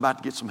about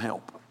to get some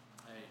help.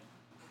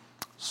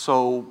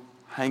 So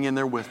hang in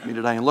there with me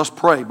today. And let's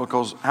pray,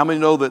 because how many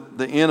know that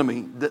the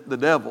enemy, the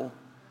devil,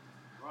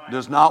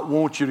 does not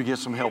want you to get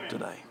some help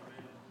today?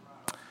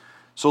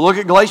 So look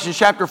at Galatians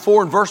chapter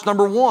 4 and verse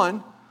number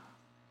 1.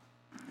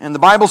 And the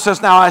Bible says,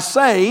 "Now I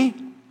say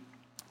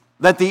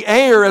that the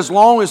heir, as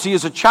long as he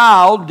is a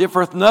child,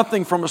 differeth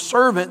nothing from a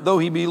servant, though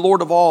he be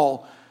Lord of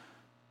all,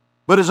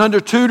 but is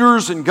under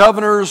tutors and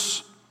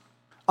governors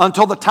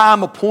until the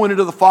time appointed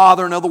of the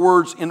Father." In other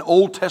words, in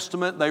Old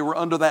Testament, they were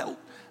under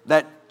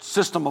that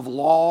system of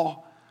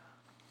law.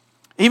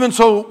 "Even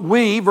so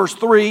we," verse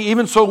 3,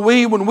 "even so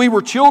we, when we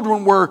were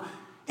children, were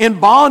in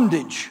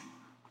bondage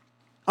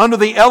under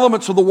the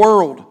elements of the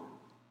world."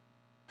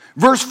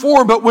 Verse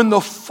 4, "But when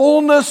the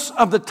fullness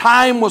of the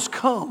time was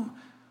come,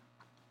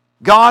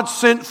 God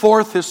sent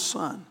forth His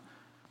Son,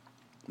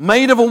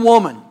 made of a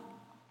woman,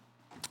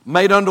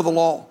 made under the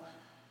law,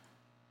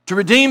 to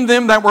redeem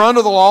them that were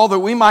under the law, that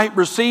we might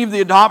receive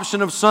the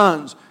adoption of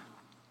sons.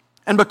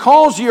 And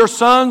because ye are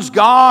sons,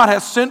 God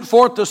hath sent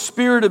forth the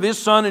Spirit of His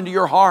Son into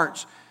your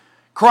hearts,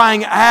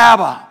 crying,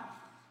 Abba,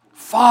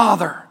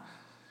 Father."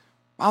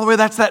 By the way,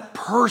 that's that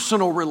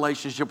personal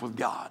relationship with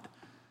God.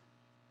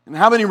 And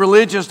how many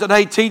religions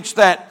today teach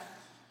that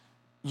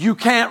you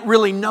can't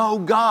really know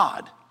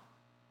God?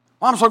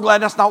 Well, I'm so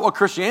glad that's not what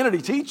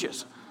Christianity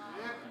teaches.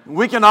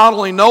 We can not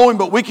only know Him,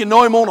 but we can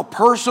know Him on a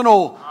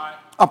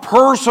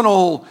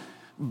personal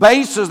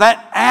basis.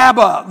 That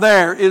Abba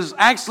there is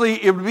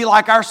actually, it would be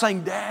like our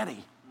saying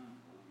Daddy.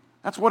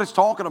 That's what it's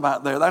talking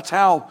about there. That's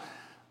how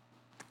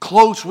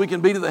close we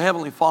can be to the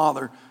Heavenly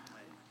Father.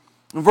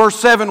 In verse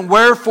 7,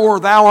 "Wherefore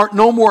thou art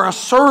no more a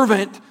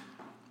servant,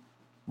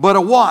 but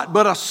a" what?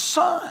 "But a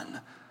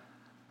son.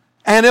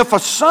 And if a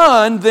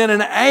son, then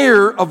an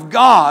heir of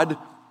God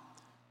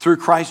through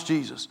Christ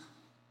Jesus."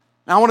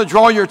 Now I want to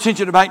draw your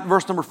attention to back to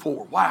verse number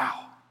 4. Wow.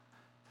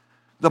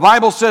 The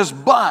Bible says,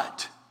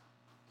 "But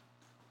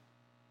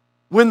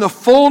when the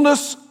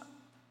fullness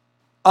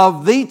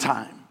of the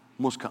time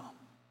was come."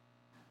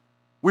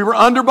 We were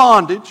under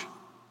bondage,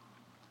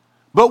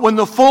 but when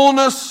the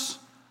fullness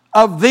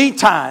of the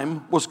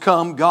time was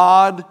come,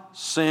 God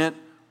sent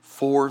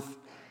forth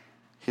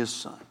His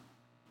Son.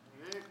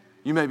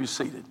 You may be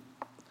seated.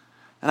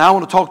 And I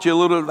want to talk to you a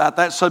little bit about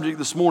that subject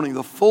this morning,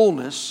 the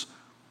fullness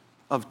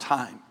of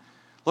time.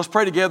 Let's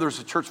pray together as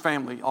a church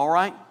family, all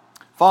right?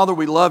 Father,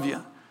 we love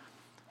You.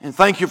 And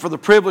thank You for the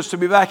privilege to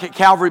be back at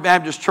Calvary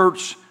Baptist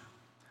Church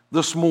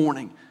this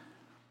morning.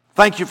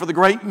 Thank You for the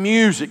great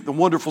music, the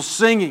wonderful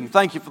singing.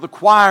 Thank You for the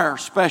choir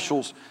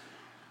specials.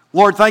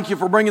 Lord, thank You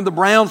for bringing the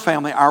Brown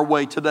family our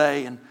way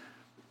today. And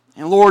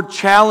Lord,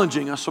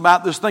 challenging us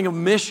about this thing of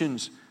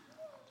missions,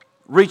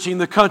 reaching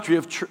the country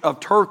of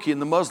Turkey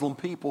and the Muslim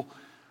people.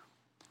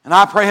 And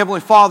I pray, Heavenly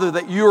Father,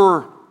 that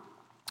Your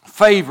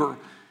favor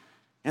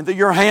and that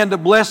Your hand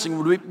of blessing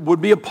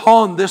would be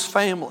upon this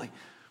family.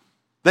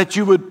 That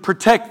You would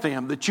protect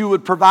them, that You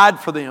would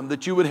provide for them,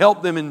 that You would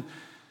help them in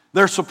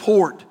their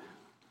support.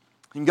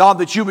 And God,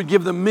 that You would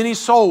give them many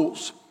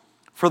souls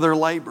for their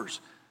labors.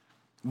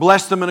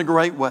 Bless them in a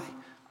great way.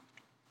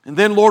 And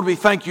then, Lord, we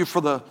thank You for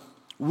the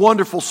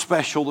wonderful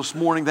special this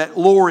morning that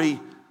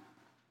Lori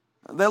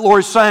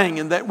sang,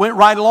 and that went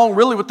right along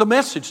really with the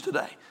message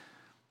today.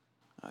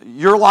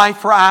 Your life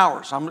for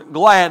ours. I'm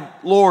glad,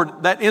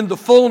 Lord, that in the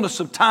fullness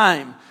of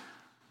time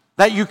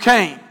that You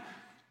came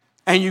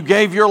and You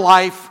gave Your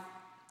life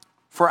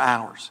for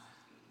ours,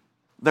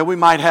 that we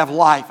might have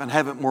life and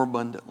have it more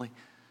abundantly.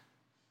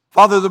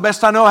 Father, the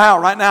best I know how,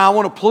 right now I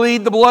want to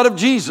plead the blood of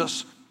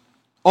Jesus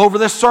over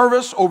this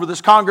service, over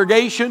this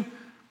congregation,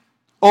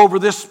 over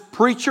this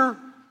preacher,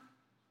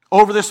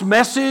 over this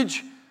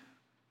message.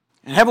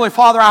 And Heavenly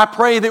Father, I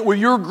pray that with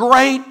Your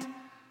great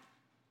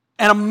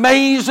and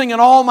amazing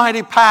and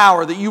almighty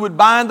power, that You would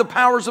bind the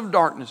powers of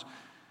darkness.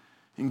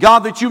 And God,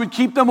 that You would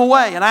keep them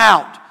away and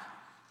out.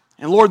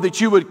 And Lord, that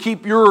You would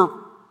keep Your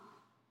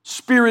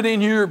Spirit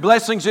in here,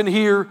 blessings in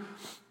here.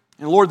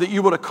 And Lord, that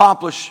You would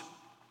accomplish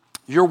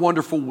Your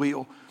wonderful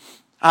will.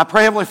 I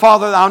pray, Heavenly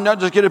Father, that I'll not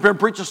just get up here and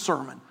preach a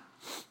sermon.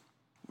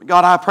 But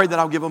God, I pray that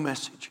I'll give a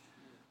message.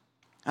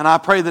 And I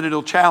pray that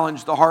it'll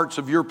challenge the hearts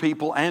of Your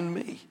people and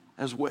me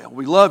as well.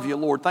 We love You,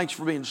 Lord. Thanks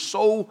for being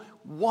so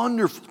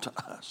wonderful to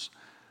us.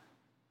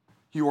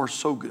 You are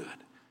so good.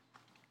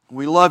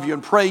 We love You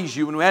and praise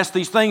You. And we ask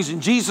these things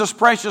in Jesus'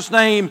 precious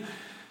name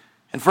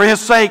and for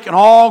His sake. And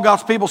all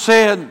God's people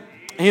said,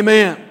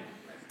 Amen.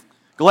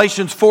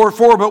 Galatians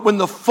 4:4, "But when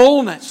the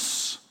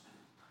fullness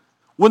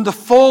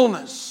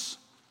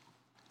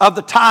of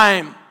the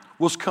time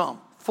was come,"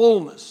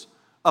 fullness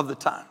of the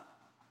time.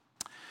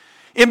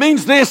 It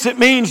means this, it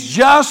means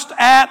just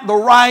at the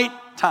right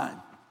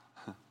time.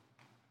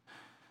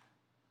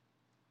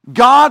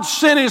 God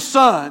sent His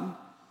Son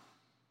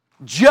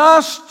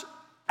just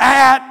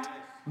at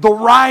the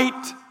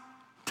right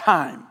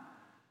time.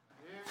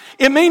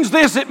 It means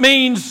this, it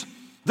means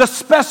the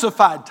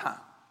specified time.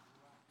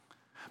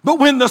 But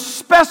when the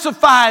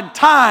specified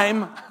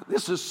time,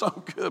 this is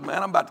so good,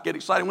 man. I'm about to get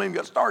excited. We haven't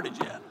got started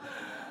yet.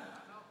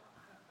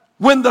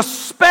 when the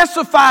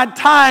specified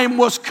time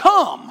was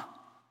come,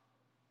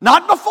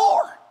 not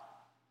before.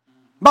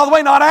 By the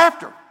way, not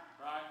after.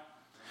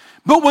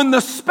 But when the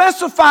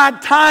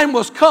specified time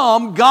was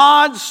come,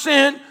 God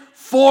sent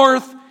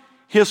forth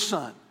His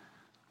Son.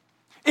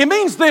 It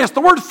means this,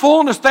 the word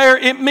fullness there,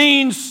 it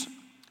means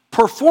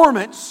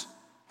performance,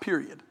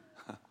 period.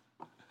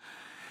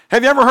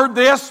 Have you ever heard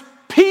this?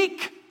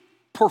 Peak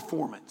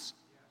performance.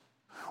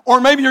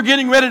 Or maybe you're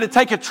getting ready to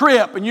take a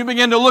trip and you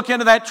begin to look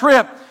into that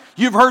trip.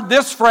 You've heard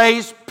this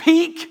phrase,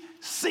 peak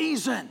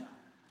season.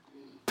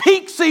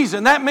 Peak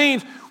season, that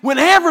means when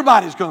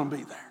everybody's going to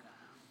be there.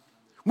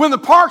 When the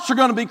parks are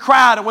going to be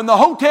crowded, when the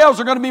hotels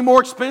are going to be more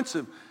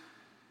expensive.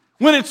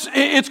 When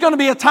it's going to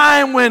be a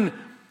time when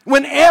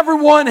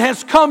everyone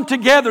has come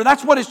together.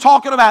 That's what it's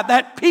talking about,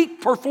 that peak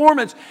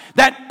performance,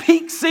 that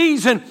peak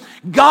season.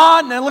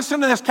 God, now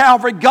listen to this,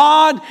 Calvary,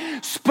 God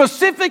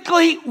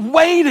specifically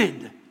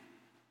waited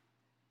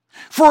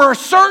for a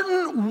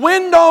certain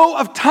window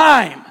of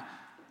time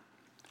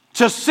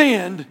to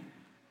send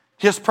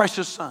His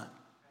precious Son.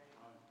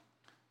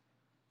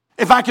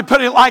 If I could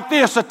put it like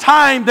this, a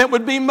time that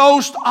would be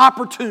most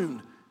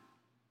opportune,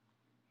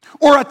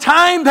 or a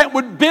time that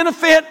would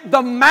benefit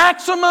the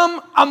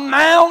maximum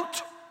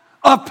amount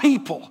of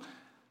people.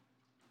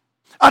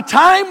 A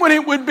time when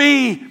it would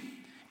be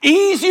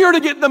easier to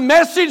get the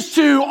message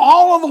to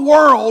all of the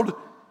world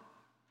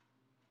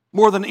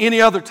more than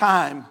any other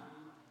time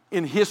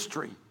in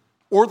history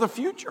or the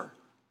future.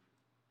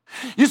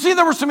 You see,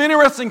 there were some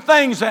interesting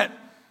things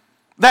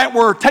that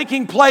were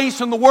taking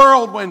place in the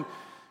world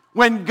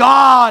when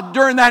God,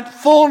 during that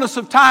fullness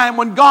of time,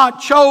 when God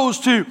chose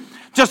to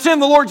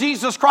send the Lord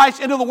Jesus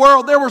Christ into the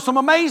world, there were some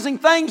amazing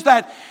things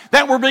that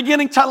were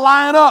beginning to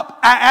line up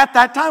at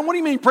that time. What do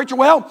you mean, preacher?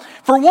 Well,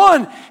 for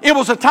one, it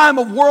was a time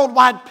of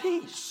worldwide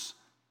peace.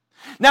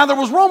 Now, there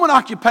was Roman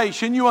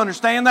occupation, you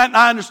understand that, and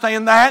I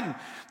understand that. And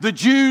the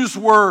Jews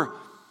were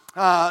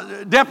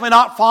definitely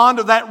not fond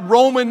of that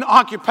Roman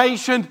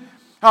occupation.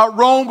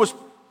 Rome was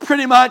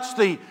pretty much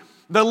the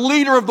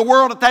leader of the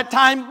world at that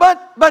time,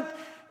 but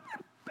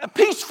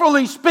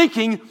peacefully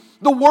speaking,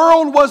 the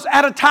world was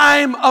at a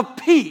time of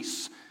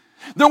peace.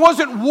 There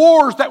wasn't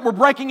wars that were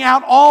breaking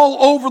out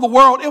all over the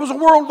world. It was a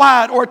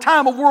worldwide or a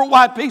time of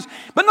worldwide peace.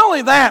 But not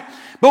only that,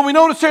 but we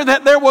notice here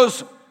that there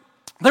was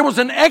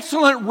an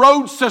excellent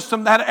road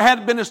system that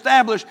had been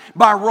established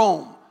by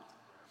Rome.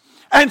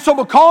 And so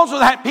because of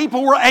that,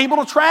 people were able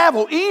to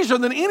travel easier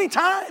than any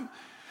time.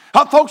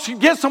 Folks could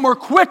get somewhere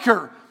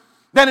quicker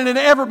than it had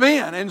ever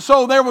been. And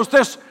so there was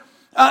this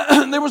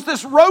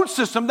road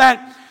system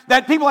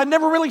that people had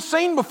never really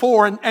seen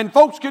before, and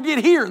folks could get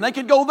here and they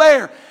could go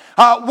there.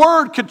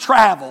 Word could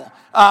travel.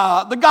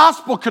 The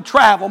gospel could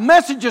travel.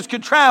 Messages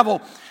could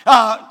travel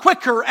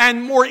quicker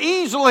and more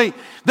easily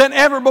than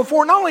ever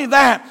before. Not only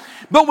that,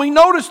 but we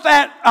noticed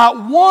that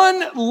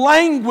one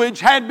language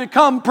had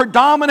become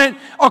predominant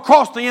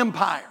across the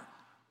empire.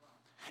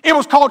 It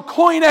was called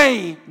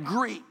Koine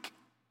Greek,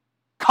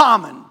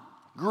 common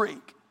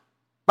Greek.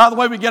 By the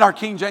way, we get our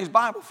King James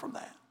Bible from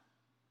that.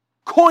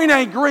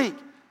 Koine Greek.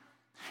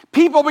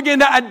 People begin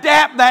to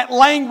adapt that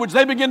language.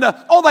 They begin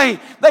to,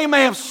 they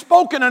may have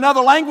spoken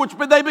another language,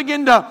 but they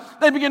begin to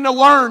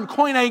learn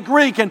Koine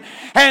Greek. And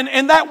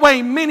that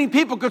way, many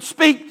people could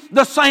speak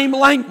the same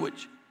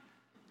language.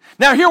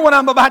 Now, hear what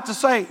I'm about to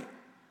say.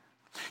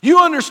 You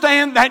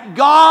understand that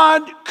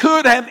God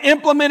could have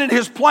implemented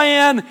His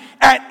plan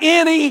at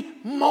any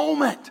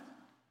moment.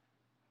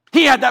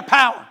 He had that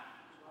power.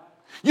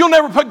 You'll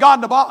never put God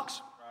in a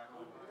box.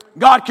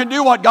 God can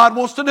do what God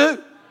wants to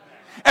do.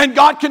 And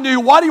God can do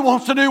what He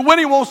wants to do when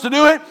He wants to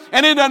do it.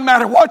 And it doesn't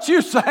matter what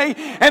you say.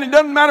 And it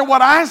doesn't matter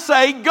what I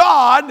say.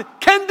 God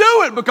can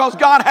do it because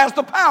God has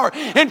the power.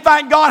 In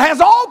fact, God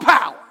has all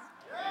power.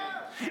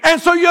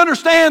 And so you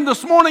understand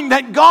this morning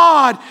that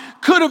God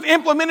could have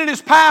implemented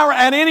His power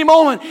at any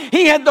moment.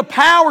 He had the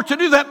power to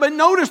do that. But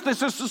notice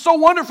this is so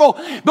wonderful.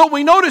 But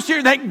we notice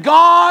here that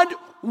God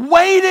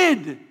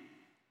waited.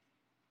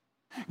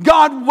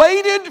 God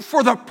waited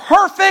for the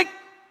perfect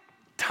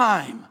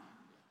time.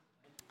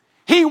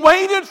 He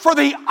waited for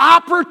the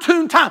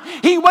opportune time.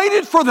 He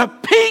waited for the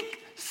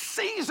peak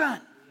season.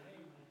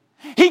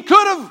 He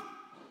could have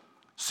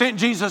sent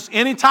Jesus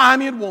anytime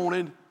He had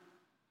wanted,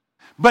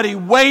 but He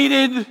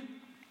waited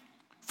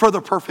for the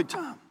perfect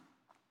time.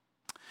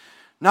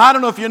 Now, I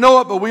don't know if you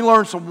know it, but we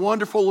learned some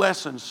wonderful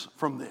lessons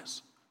from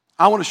this.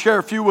 I want to share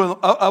a few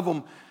of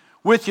them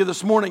with you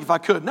this morning if I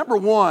could. Number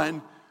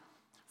one,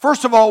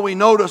 first of all, we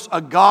notice a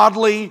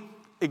godly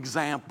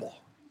example.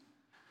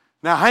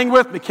 Now, hang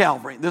with me,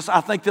 Calvary.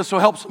 I think this will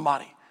help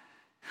somebody.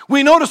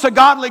 We notice a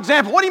godly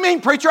example. What do you mean,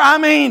 preacher? I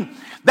mean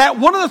that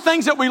one of the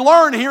things that we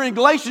learn here in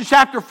Galatians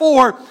chapter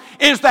 4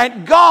 is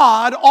that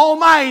God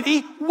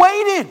Almighty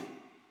waited.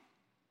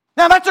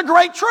 Now, that's a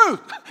great truth.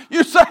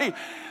 You say,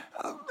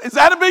 is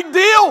that a big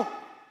deal?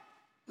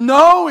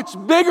 No, it's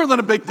bigger than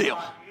a big deal.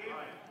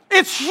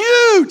 It's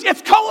huge.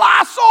 It's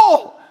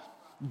colossal.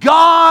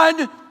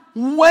 God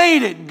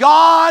waited.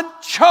 God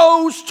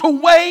chose to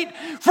wait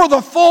for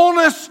the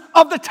fullness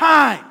of the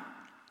time.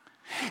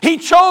 He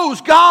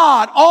chose,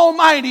 God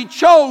Almighty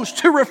chose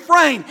to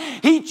refrain.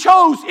 He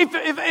chose,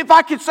 if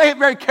I could say it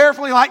very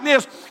carefully like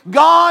this,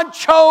 God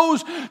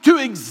chose to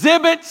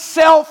exhibit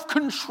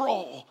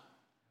self-control.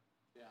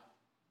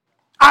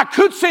 I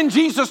could send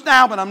Jesus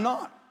now, but I'm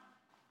not.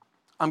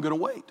 I'm going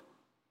to wait.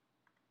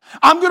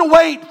 I'm going to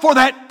wait for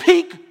that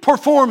peak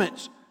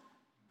performance.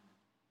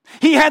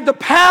 He had the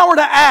power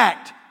to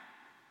act,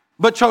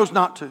 but chose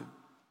not to.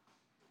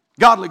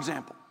 Godly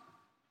example.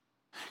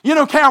 You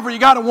know, Calvary, you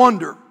got to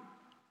wonder,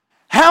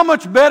 how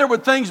much better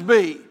would things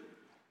be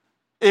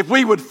if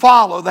we would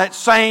follow that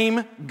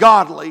same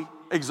godly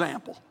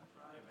example?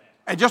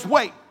 And just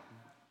wait.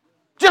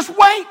 Just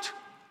wait.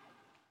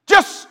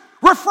 Just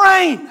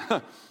refrain.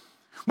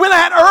 When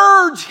that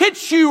urge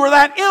hits you or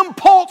that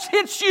impulse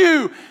hits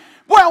you,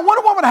 well, I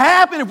wonder what would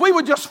happen if we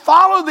would just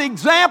follow the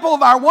example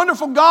of our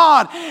wonderful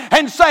God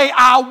and say,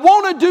 I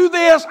want to do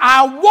this,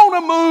 I want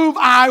to move,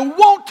 I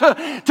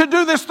want to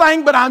do this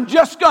thing, but I'm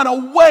just going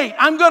to wait.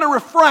 I'm going to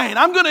refrain.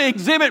 I'm going to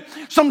exhibit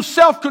some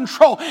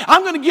self-control.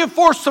 I'm going to give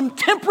forth some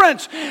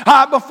temperance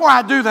before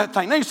I do that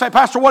thing. Then you say,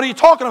 Pastor, what are you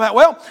talking about?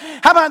 Well,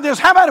 how about this?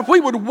 How about if we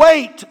would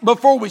wait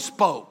before we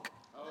spoke?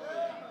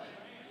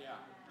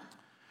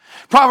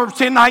 Proverbs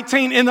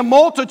 10:19, in the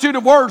multitude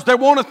of words there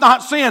wanteth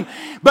not sin,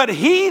 but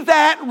he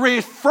that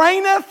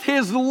refraineth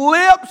his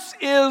lips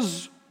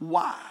is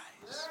wise.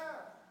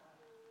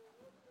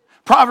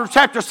 Proverbs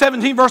chapter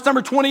 17, verse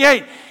number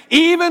 28,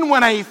 even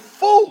when a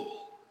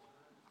fool,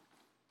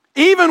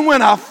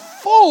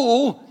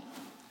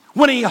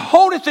 when he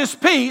holdeth his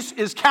peace,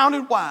 is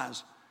counted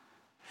wise.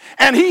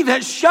 And he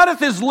that shutteth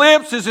his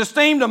lips is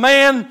esteemed a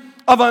man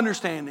of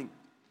understanding.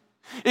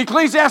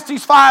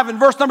 Ecclesiastes 5 and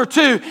verse number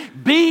 2,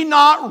 be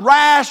not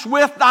rash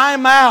with thy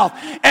mouth,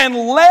 and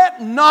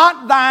let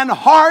not thine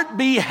heart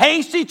be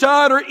hasty to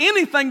utter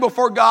anything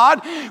before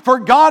God, for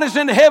God is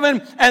in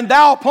heaven and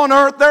thou upon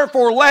earth,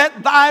 therefore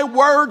let thy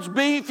words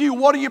be few.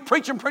 What are you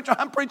preaching, preacher?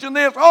 I'm preaching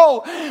this.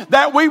 Oh,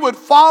 that we would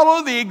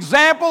follow the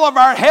example of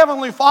our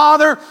Heavenly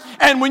Father,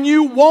 and when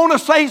you want to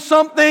say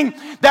something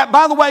that,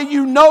 by the way,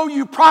 you know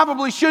you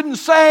probably shouldn't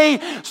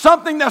say,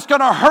 something that's going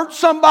to hurt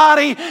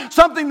somebody,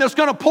 something that's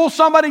going to pull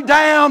somebody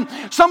down,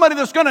 somebody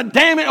that's going to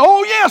damage.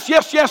 Oh yes.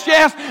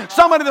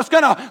 Somebody that's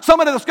going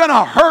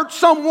to hurt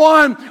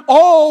someone.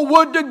 Oh,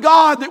 would to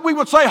God that we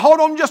would say, hold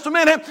on just a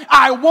minute.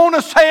 I want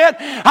to say it.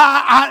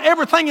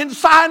 Everything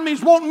inside me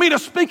is wanting me to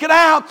speak it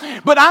out,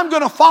 but I'm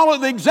going to follow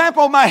the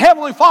example of my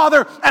Heavenly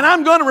Father, and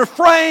I'm going to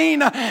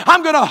refrain.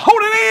 I'm going to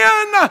hold it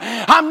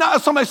in. I'm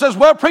not. Somebody says,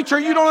 well, preacher,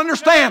 you don't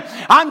understand.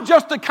 I'm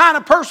just the kind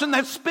of person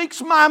that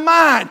speaks my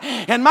mind.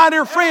 And my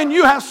dear friend,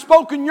 you have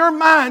spoken your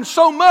mind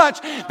so much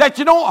that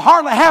you don't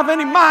hardly have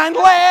any mind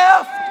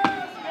left.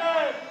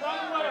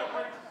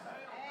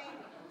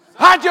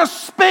 I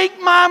just speak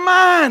my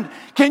mind.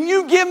 Can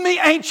you give me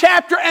a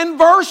chapter and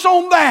verse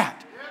on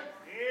that?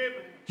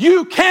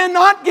 You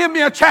cannot give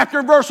me a chapter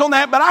and verse on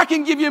that, but I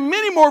can give you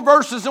many more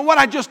verses than what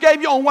I just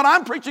gave you on what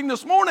I'm preaching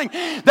this morning.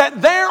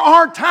 That there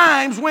are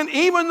times when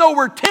even though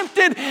we're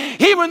tempted,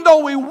 even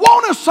though we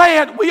want to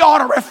say it, we ought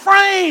to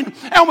refrain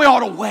and we ought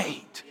to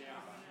wait.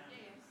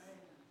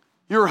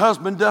 Your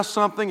husband does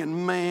something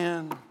and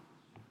man,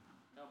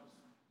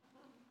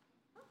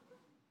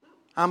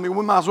 I mean,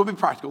 we might as well be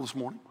practical this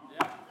morning.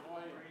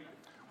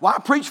 Why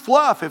preach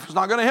fluff if it's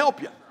not going to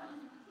help you?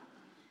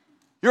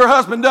 Your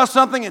husband does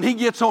something and he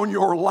gets on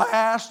your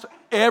last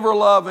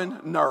ever-loving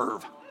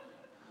nerve.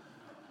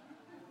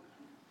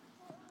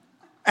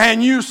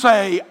 And you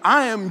say,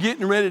 I am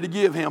getting ready to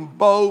give him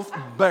both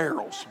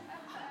barrels.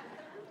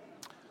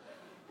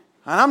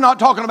 And I'm not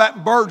talking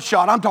about bird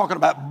shot, I'm talking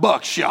about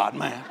buckshot,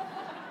 man.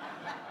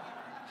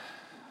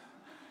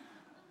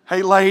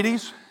 Hey,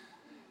 ladies,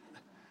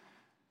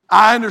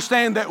 I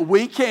understand that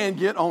we can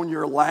get on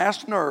your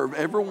last nerve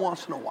every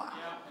once in a while.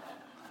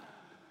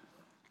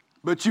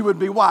 But you would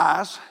be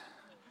wise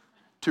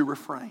to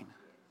refrain.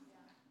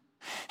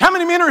 How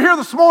many men are here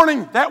this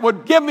morning that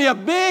would give me a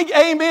big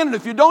amen? And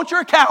if you don't, you're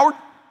a coward.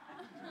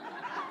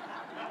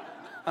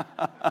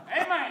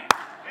 Amen.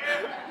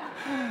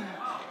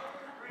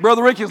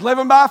 Brother Rick is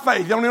living by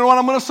faith. You don't even know what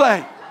I'm going to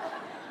say.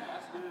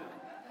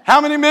 How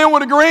many men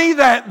would agree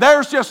that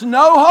there's just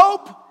no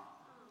hope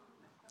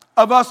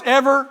of us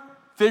ever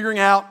figuring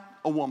out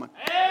a woman?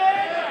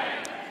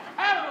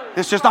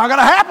 It's just not going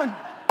to happen.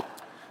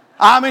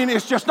 I mean,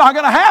 it's just not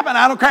going to happen.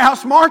 I don't care how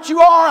smart you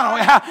are.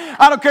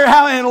 I don't care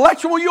how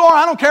intellectual you are.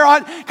 I don't care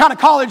what kind of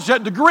college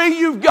degree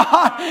you've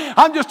got.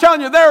 I'm just telling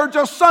you, there are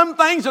just some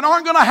things that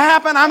aren't going to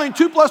happen. I mean,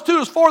 2 + 2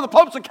 is 4. The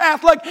Pope's a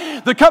Catholic.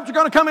 The Cubs are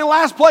going to come in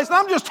last place. And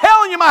I'm just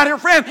telling you, my dear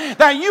friend,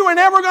 that you are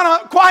never going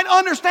to quite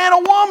understand a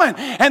woman.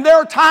 And there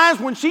are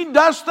times when she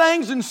does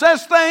things and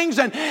says things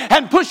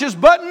and pushes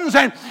buttons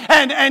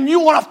and you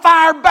want to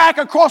fire back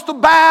across the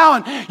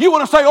bow and you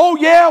want to say, oh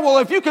yeah, well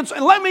if you can,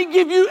 let me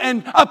give you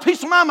a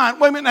piece of my mind.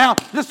 Wait a minute now,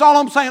 this is all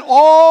I'm saying.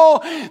 Oh,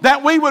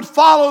 that we would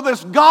follow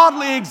this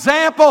godly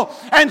example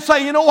and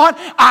say, you know what?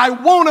 I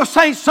want to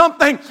say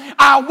something.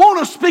 I want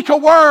to speak a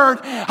word.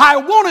 I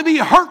want to be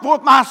hurtful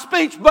with my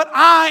speech, but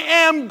I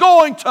am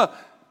going to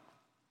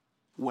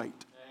wait.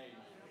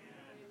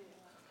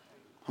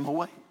 I'm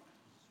going to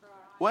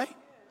wait. Wait.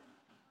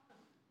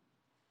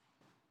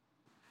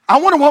 I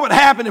wonder what would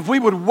happen if we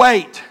would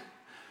wait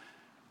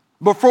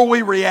before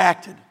we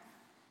reacted.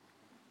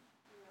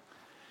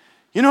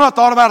 You know what I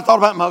thought about? I thought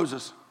about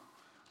Moses.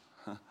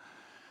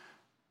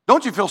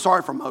 Don't you feel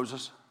sorry for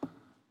Moses?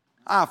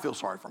 I feel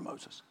sorry for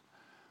Moses.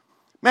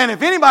 Man,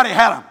 if anybody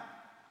had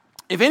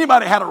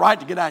a right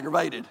to get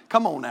aggravated,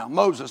 come on now,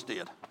 Moses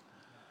did.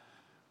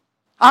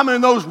 I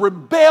mean, those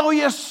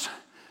rebellious,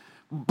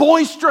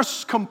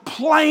 boisterous,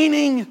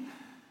 complaining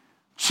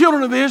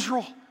children of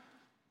Israel.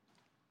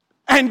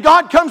 And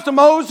God comes to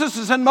Moses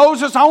and says,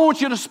 Moses, I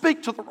want you to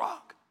speak to the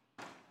rock.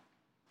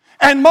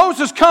 And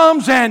Moses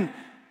comes and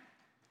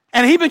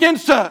he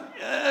begins to,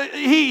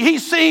 he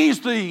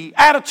sees the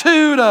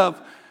attitude of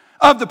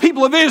the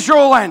people of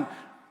Israel,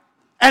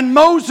 and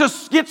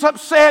Moses gets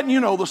upset, and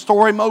you know the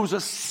story.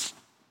 Moses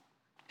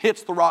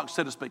hits the rock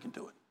instead of speaking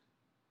to it.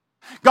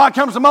 God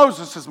comes to Moses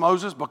and says,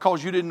 Moses,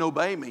 because you didn't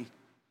obey me,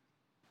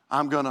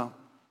 you're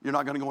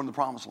not going to go into the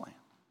promised land.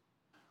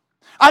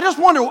 I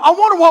wonder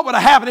what would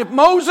have happened if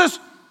Moses,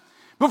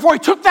 before he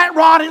took that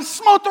rod and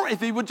smote the,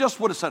 if he would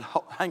have said,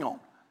 hang on,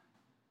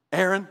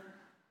 Aaron,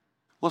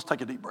 let's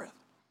take a deep breath.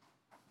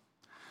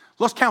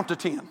 Let's count to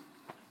 10.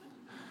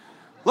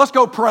 Let's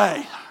go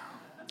pray.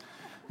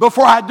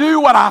 Before I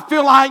do what I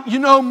feel like,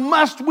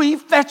 must we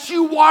fetch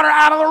you water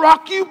out of the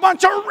rock, you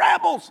bunch of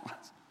rebels?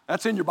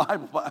 That's in your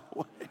Bible, by the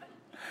way.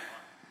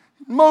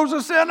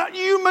 Moses said,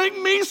 you make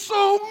me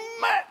so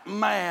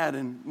mad.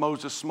 And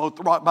Moses smote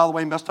the rock. By the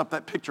way, messed up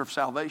that picture of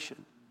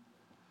salvation.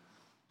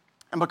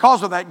 And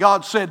because of that,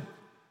 God said,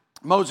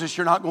 Moses,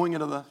 you're not going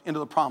into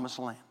the promised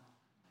land.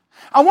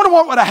 I wonder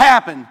what would have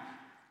happened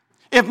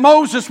if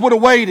Moses would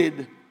have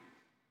waited.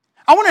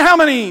 I wonder how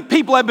many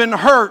people have been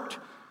hurt,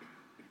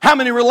 how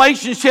many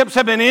relationships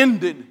have been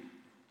ended,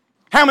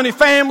 how many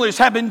families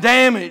have been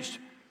damaged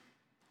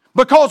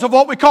because of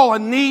what we call a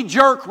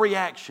knee-jerk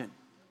reaction.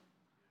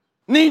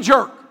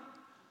 Knee-jerk.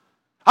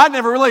 I'd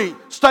never really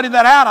studied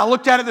that out. I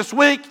looked at it this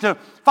week to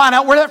find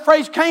out where that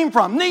phrase came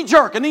from.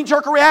 Knee-jerk, a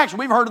knee-jerk reaction.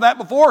 We've heard of that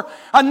before,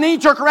 a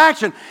knee-jerk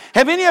reaction.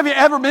 Have any of you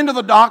ever been to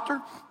the doctor?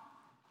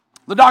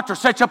 The doctor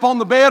sets you up on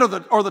the bed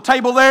or the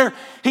table there.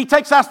 He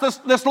takes out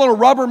this little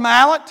rubber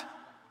mallet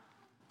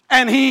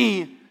and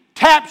he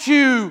taps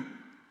you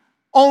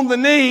on the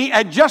knee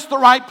at just the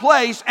right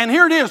place. And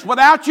here it is.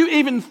 Without you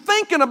even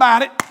thinking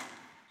about it,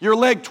 your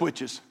leg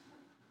twitches.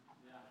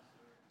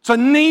 It's a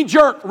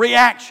knee-jerk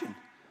reaction.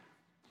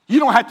 You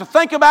don't have to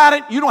think about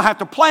it. You don't have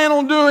to plan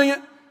on doing it.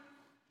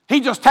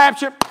 He just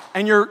taps you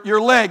and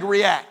your leg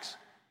reacts.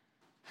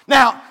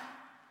 Now,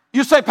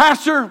 you say,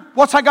 Pastor,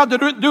 what's that got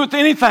to do with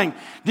anything?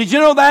 Did you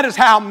know that is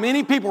how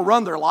many people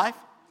run their life?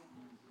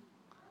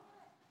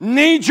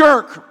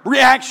 Knee-jerk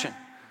reaction.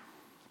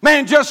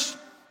 Man, just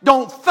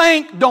don't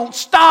think, don't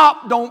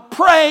stop, don't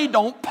pray,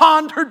 don't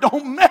ponder,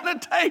 don't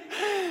meditate.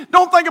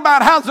 Don't think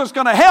about how's this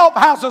going to help,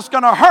 how's this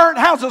going to hurt,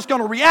 how's this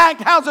going to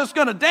react, how's this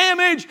going to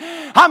damage.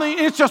 I mean,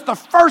 it's just the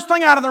first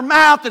thing out of their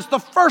mouth. It's the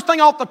first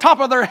thing off the top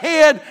of their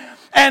head.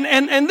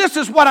 And this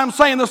is what I'm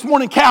saying this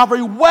morning,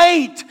 Calvary.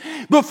 Wait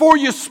before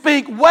you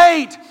speak.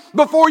 Wait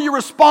before you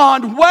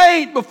respond.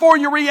 Wait before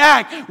you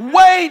react.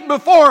 Wait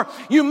before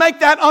you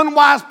make that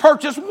unwise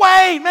purchase.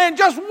 Wait, man,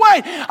 just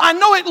wait. I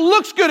know it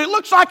looks good. It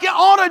looks like you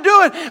ought to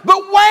do it. But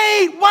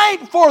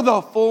wait for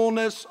the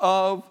fullness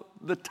of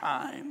the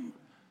time.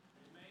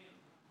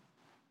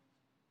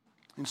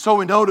 And so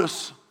we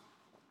notice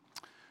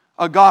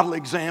a godly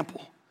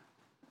example.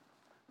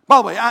 By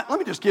the way, let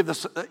me just give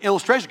this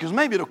illustration because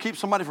maybe it'll keep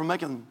somebody from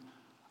making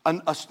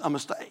a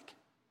mistake.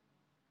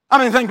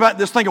 I mean, think about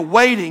this thing of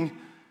waiting.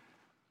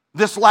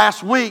 This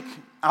last week,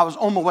 I was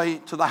on my way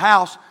to the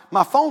house.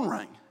 My phone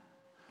rang.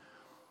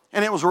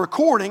 And it was a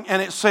recording, and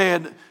it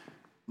said,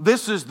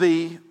 this is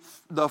the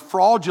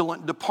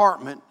fraudulent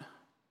department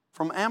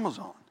from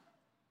Amazon.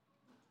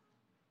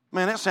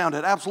 Man, that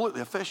sounded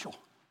absolutely official.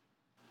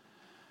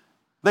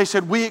 They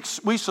said, we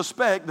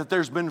suspect that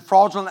there's been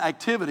fraudulent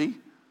activity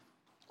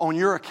on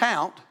your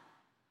account.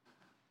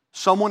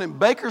 Someone in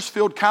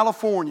Bakersfield,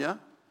 California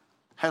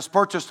has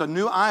purchased a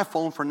new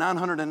iPhone for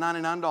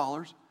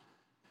 $999.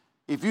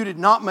 If you did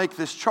not make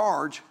this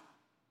charge,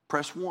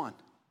 press 1.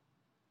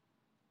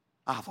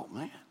 I thought,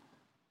 man.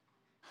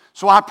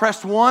 So I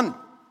pressed 1.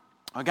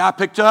 A guy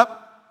picked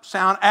up,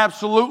 sound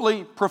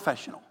absolutely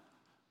professional.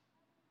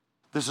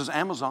 This is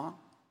Amazon.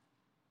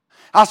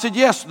 I said,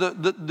 yes,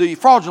 the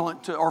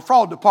fraudulent or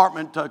fraud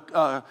department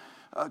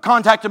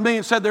contacted me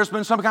and said there's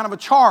been some kind of a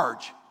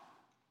charge.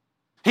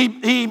 He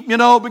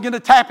began to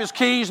tap his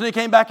keys, and he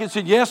came back and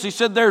said, yes. He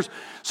said,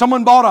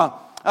 someone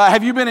bought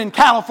have you been in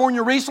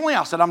California recently?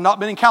 I said, I've not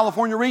been in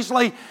California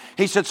recently.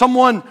 He said,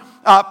 someone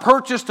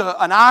purchased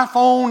an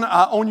iPhone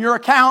on your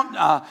account,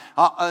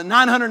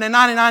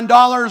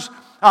 $999.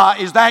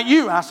 Is that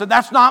you? And I said,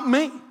 that's not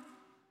me.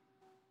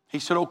 He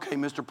said, okay,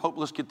 Mr. Pope,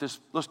 let's get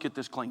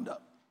this cleaned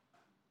up.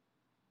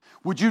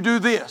 Would you do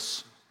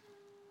this?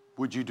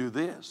 Would you do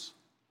this?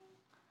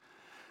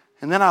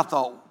 And then I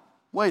thought,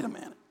 wait a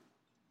minute.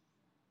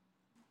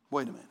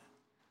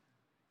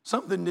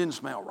 Something didn't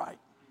smell right.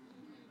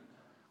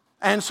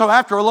 And so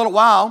after a little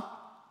while,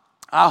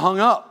 I hung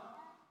up.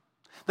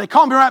 They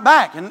called me right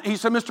back, and he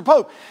said, Mr.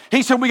 Pope,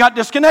 he said, we got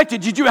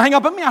disconnected. Did you hang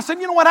up on me? I said,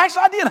 you know what,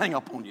 actually, I did hang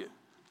up on you.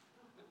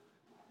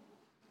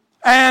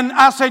 And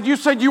I said, you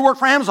said you work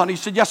for Amazon. He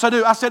said, yes, I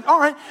do. I said, all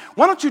right,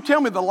 why don't you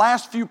tell me the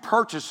last few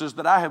purchases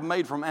that I have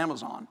made from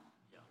Amazon?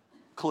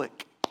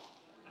 Click.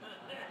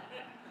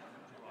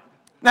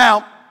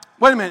 Now,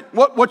 wait a minute.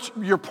 What's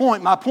your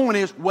point? My point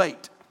is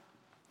wait.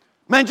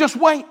 Man, just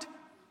wait.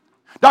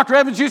 Dr.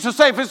 Evans used to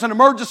say, if it's an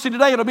emergency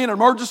today, it'll be an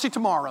emergency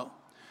tomorrow.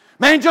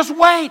 Man, just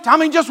wait. I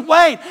mean, just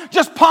wait.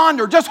 Just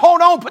ponder. Just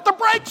hold on. Put the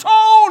brakes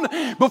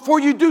on before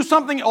you do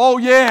something. Oh,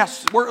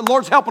 yes.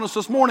 Lord's helping us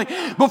this morning.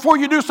 Before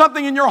you do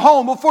something in your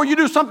home. Before you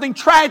do something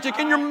tragic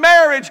in your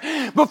marriage.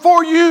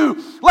 Before you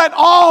let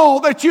all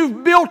that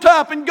you've built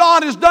up and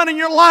God has done in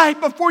your life,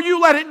 before you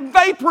let it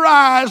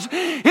vaporize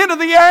into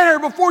the air,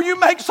 before you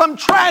make some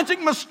tragic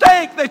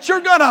mistake that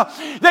you're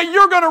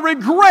gonna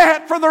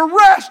regret for the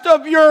rest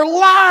of your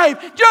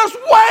life. Just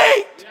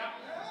wait.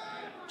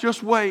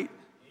 Just wait.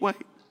 Wait.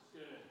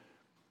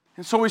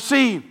 And so we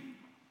see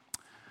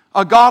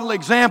a godly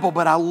example,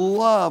 but I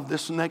love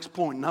this next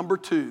point. Number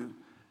 2,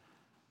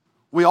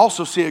 we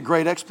also see a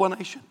great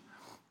explanation.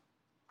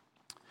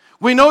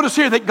 We notice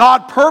here that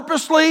God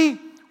purposely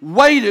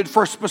waited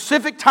for a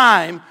specific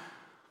time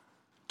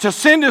to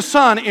send His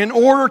Son in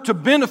order to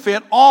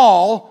benefit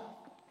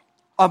all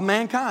of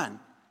mankind.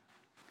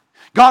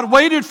 God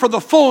waited for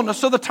the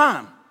fullness of the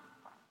time.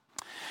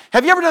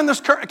 Have you ever done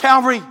this,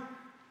 Calvary?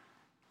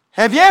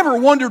 Have you ever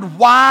wondered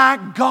why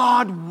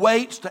God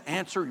waits to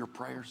answer your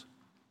prayers?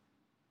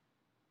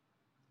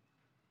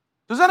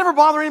 Does that ever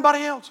bother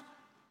anybody else?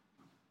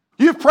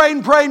 You've prayed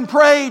and prayed and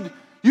prayed.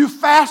 You've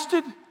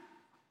fasted.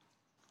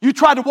 You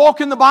tried to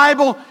walk in the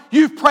Bible.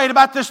 You've prayed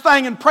about this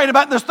thing and prayed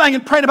about this thing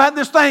and prayed about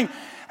this thing.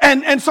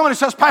 And somebody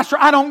says, Pastor,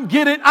 I don't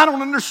get it. I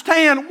don't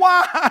understand.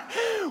 Why?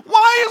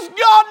 Why is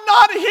God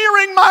not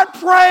hearing my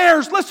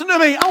prayers? Listen to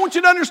me. I want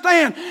you to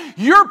understand.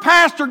 Your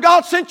pastor,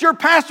 God sent your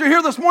pastor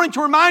here this morning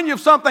to remind you of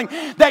something.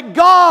 That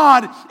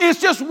God is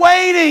just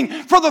waiting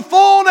for the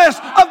fullness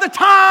of the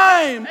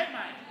time.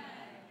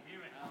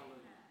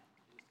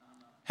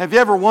 Have you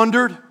ever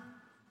wondered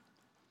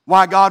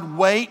why God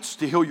waits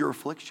to heal your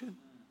affliction?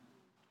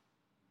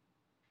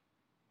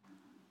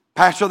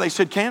 Pastor, they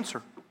said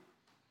cancer.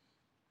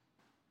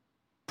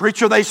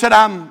 Preacher, they said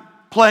I'm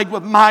plagued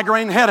with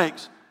migraine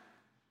headaches.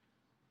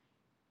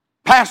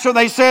 Pastor,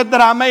 they said that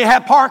I may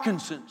have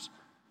Parkinson's.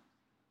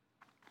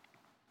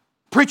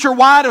 Preacher,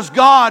 why does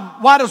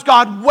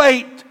God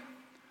wait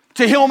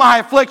to heal my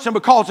affliction?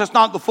 Because it's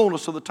not the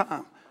fullness of the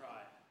time.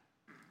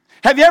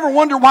 Have you ever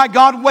wondered why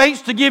God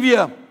waits to give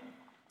you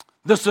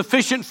the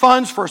sufficient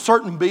funds for a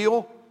certain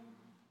bill?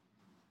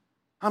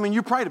 I mean,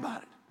 you prayed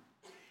about it.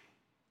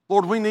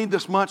 Lord, we need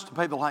this much to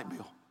pay the light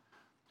bill.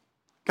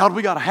 God,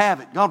 we got to have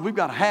it. God, we've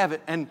got to have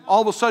it. And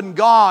all of a sudden,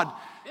 God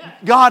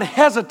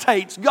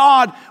hesitates.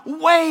 God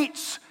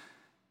waits.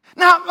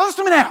 Now,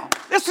 listen to me now.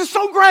 This is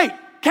so great.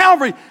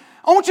 Calvary,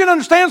 I want you to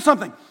understand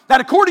something.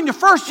 That according to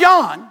 1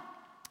 John,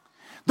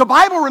 the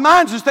Bible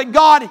reminds us that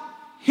God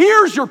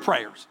hears your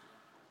prayers.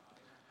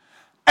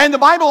 And the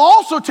Bible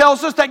also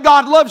tells us that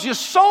God loves you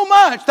so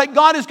much that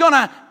God is going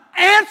to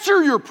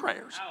answer your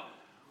prayers.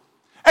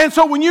 And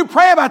so when you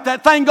pray about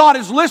that thing, God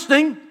is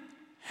listening.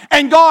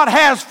 And God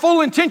has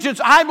full intentions,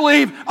 I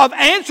believe, of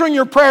answering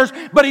your prayers,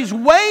 but He's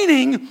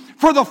waiting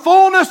for the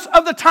fullness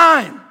of the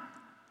time.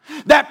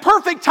 That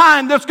perfect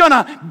time that's going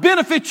to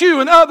benefit you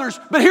and others.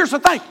 But here's the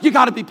thing, you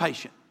got to be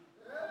patient.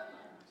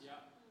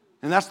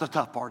 And that's the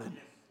tough part, isn't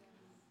it?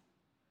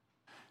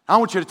 I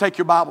want you to take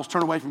your Bibles,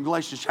 turn away from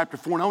Galatians chapter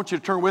 4, and I want you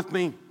to turn with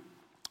me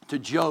to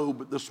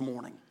Job this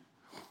morning.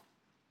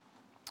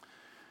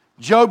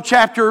 Job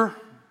chapter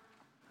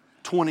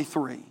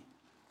 23.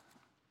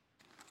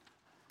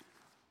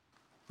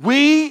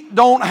 We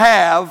don't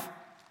have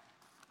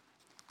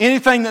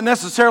anything that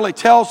necessarily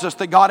tells us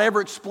that God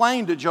ever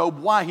explained to Job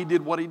why he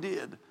did what he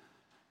did.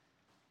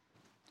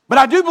 But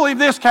I do believe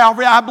this,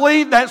 Calvary. I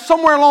believe that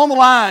somewhere along the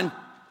line,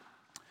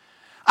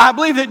 I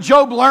believe that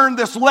Job learned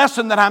this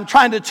lesson that I'm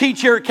trying to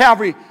teach here at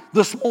Calvary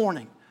this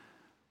morning.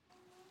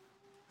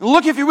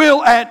 Look, if you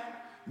will,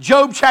 at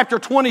Job chapter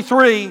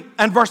 23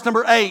 and verse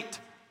number 8.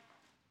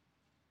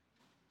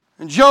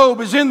 And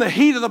Job is in the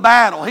heat of the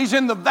battle. He's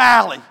in the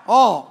valley.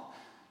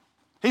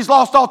 He's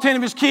lost all 10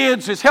 of his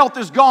kids. His health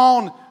is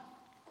gone.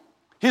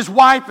 His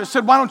wife has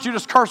said, why don't you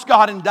just curse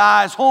God and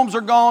die? His homes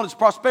are gone. His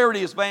prosperity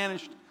has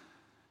vanished.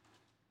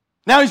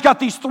 Now he's got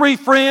these 3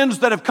 friends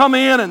that have come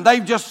in and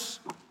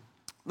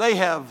they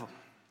have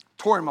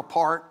tore him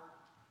apart.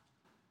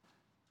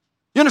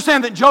 You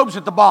understand that Job's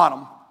at the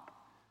bottom.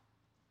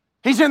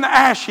 He's in the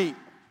ash heap.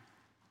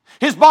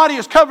 His body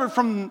is covered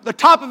from the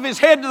top of his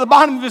head to the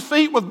bottom of his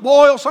feet with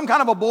boil, some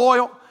kind of a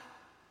boil.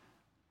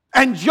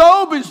 And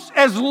Job is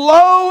as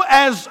low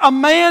as a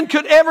man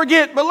could ever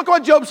get. But look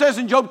what Job says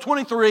in Job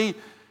 23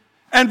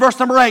 and verse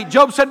number 8.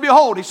 Job said,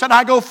 behold, he said,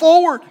 I go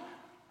forward,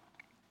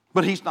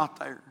 but he's not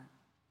there.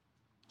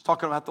 He's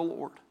talking about the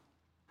Lord.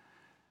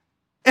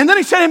 And then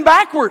he said, and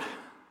backward,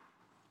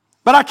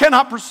 but I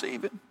cannot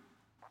perceive him.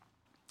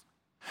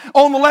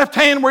 On the left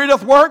hand where he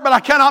doth work, but I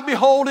cannot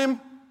behold him.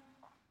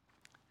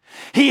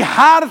 He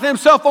hideth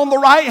himself on the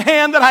right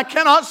hand that I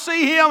cannot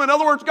see him. In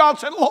other words, God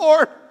said,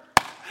 Lord,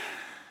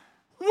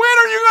 when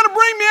are you going to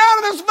bring me out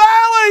of this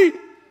valley?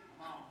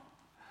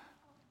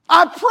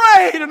 I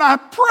prayed and I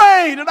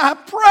prayed and I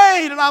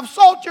prayed and I've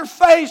sought your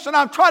face and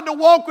I've tried to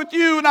walk with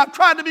you and I've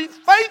tried to be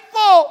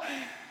faithful.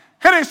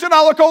 And he said,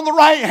 I look on the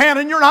right hand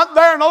and you're not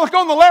there. And I look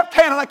on the left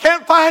hand and I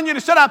can't find you. And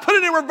he said, I put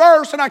it in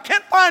reverse and I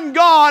can't find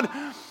God.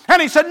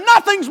 And he said,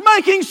 nothing's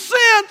making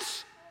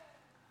sense.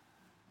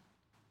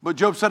 But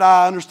Job said,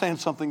 I understand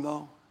something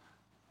though.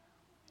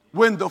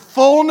 When the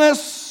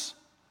fullness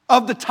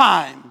of the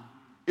time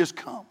is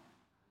come,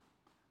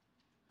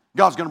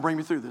 God's going to bring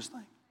me through this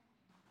thing.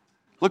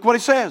 Look what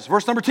he says,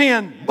 verse number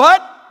 10.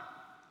 But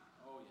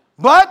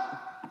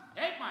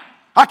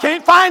I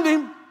can't find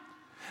him.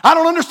 I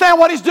don't understand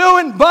what he's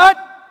doing, but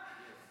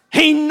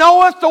he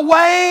knoweth the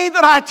way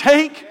that I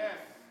take.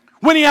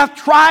 When he hath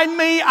tried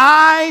me,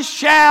 I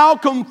shall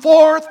come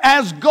forth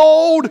as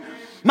gold.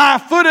 My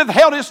foot hath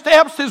held his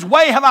steps, his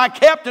way have I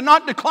kept and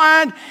not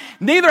declined.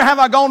 Neither have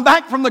I gone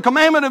back from the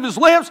commandment of his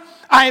lips.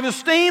 I have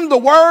esteemed the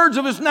words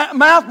of his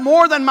mouth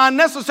more than my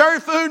necessary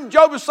food.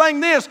 Job is saying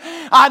this,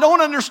 I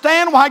don't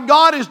understand why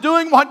God is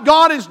doing what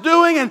God is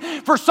doing, and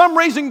for some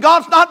reason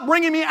God's not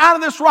bringing me out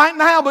of this right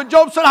now. But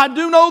Job said, I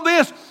do know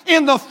this,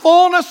 in the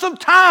fullness of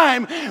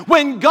time,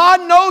 when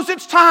God knows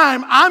it's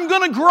time, I'm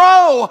going to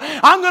grow.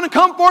 I'm going to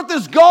come forth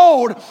as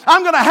gold.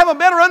 I'm going to have a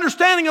better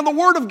understanding of the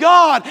Word of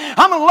God.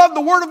 I'm going to love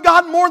the Word of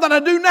God more than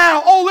I do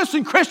now. Oh,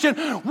 listen, Christian,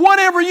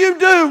 whatever you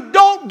do,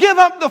 don't give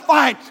up the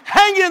fight.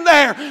 Hang in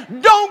there.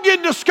 Don't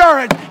get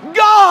discouraged.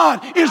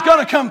 God is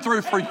going to come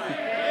through for you.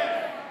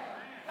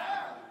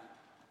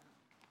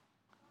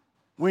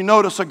 We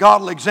notice a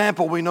godly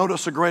example. We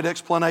notice a great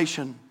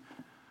explanation.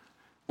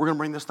 We're going to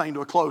bring this thing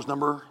to a close.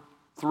 Number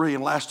 3,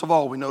 and last of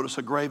all, we notice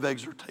a grave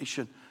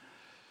exhortation.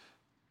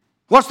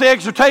 What's the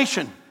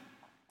exhortation?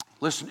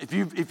 Listen,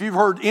 if you've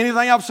heard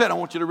anything I've said, I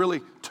want you to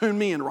really tune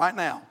me in right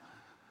now.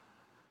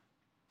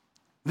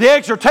 The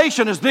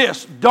exhortation is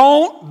this: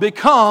 don't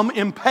become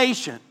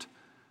impatient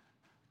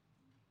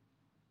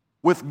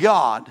with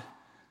God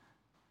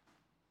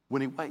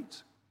when He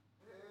waits.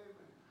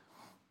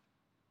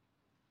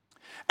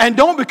 And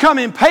don't become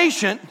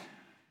impatient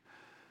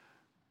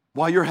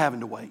while you're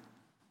having to wait.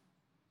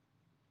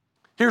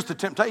 Here's the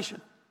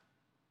temptation.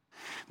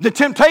 The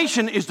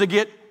temptation is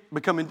to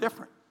become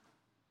indifferent.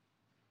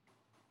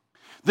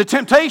 The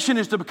temptation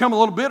is to become a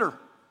little bitter.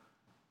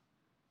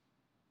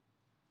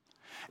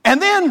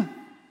 And then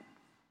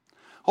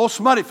old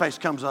smutty face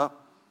comes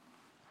up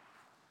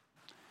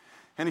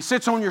and he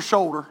sits on your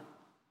shoulder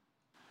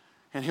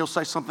and he'll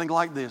say something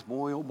like this: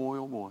 boy, oh boy,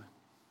 oh boy,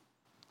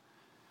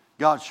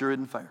 God sure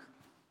isn't fair.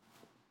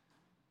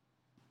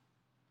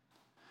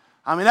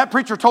 I mean, that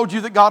preacher told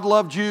you that God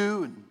loved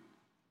you and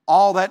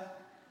all that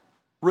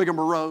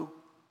rigmarole.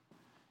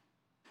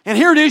 And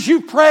here it is,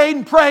 you've prayed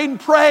and prayed and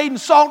prayed and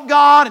sought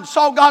God and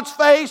saw God's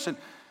face and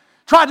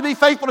tried to be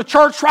faithful to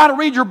church, try to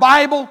read your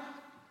Bible,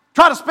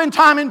 try to spend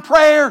time in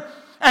prayer,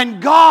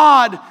 and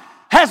God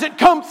hasn't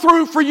come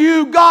through for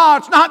you.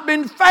 God's not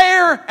been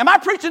fair. Am I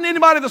preaching to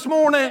anybody this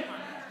morning?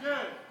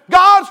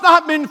 God's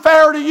not been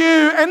fair to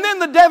you. And then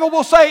the devil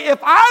will say, if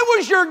I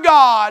was your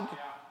God,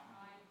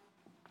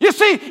 you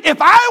see, if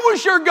I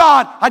was your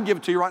God, I'd give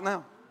it to you right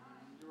now.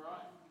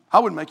 I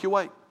wouldn't make you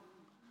wait.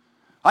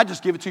 I'd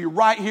just give it to you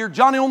right here,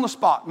 Johnny on the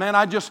spot. Man,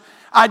 I'd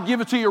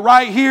give it to you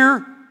right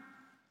here.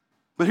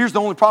 But here's the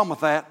only problem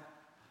with that.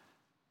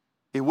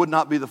 It would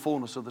not be the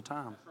fullness of the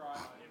time.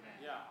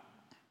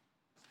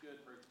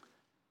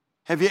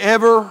 Have you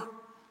ever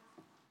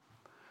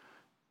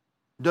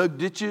dug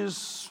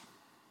ditches,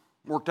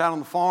 worked out on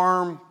the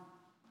farm,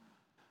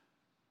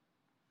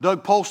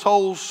 dug post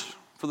holes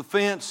for the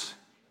fence?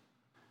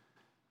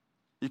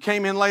 You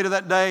came in later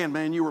that day and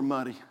man, you were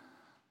muddy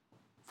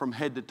from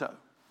head to toe.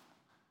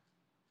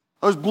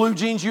 Those blue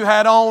jeans you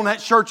had on,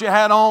 that shirt you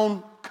had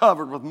on,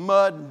 covered with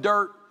mud and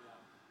dirt.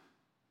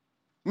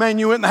 Man,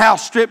 you went in the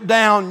house stripped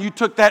down. You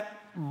took that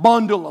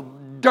bundle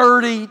of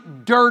dirty,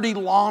 dirty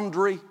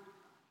laundry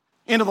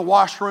into the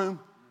washroom.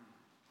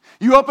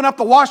 You open up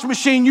the washing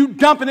machine, you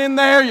dump it in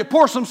there, you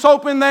pour some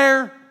soap in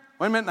there.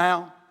 Wait a minute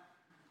now.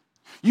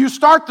 You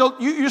start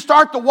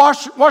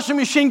the washing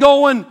machine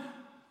going.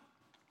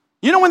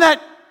 You know when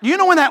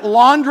that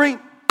laundry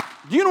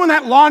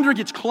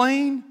gets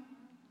clean?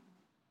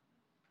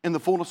 In the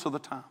fullness of the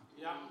time.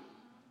 Yeah.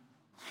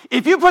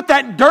 If you put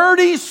that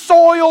dirty,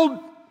 soiled,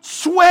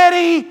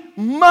 sweaty,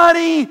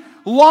 muddy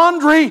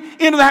laundry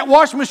into that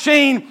washing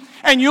machine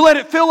and you let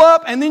it fill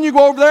up and then you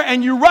go over there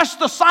and you rush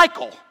the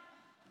cycle,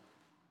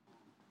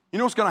 you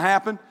know what's going to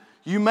happen?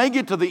 You may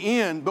get to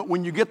the end, but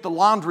when you get the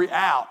laundry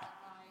out,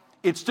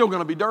 it's still going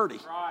to be dirty.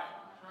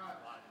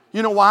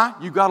 You know why?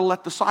 You've got to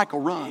let the cycle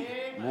run.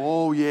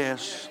 Oh,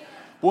 yes.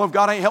 Boy, if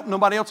God ain't helping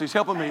nobody else, He's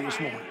helping me this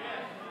morning.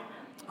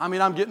 I mean,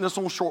 I'm getting this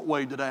on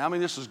shortwave today. I mean,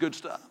 this is good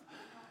stuff.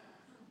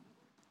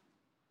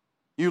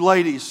 You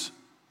ladies,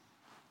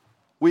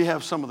 We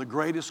have some of the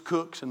greatest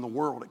cooks in the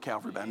world at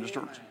Calvary Baptist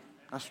Church.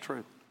 That's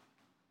true.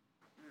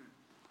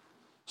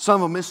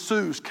 Some of Miss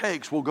Sue's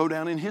cakes will go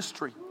down in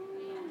history.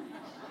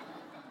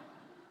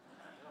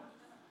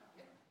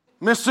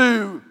 Miss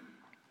Sue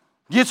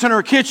gets in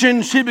her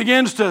kitchen, she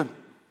begins to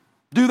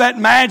do that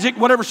magic,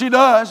 whatever she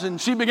does,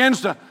 and she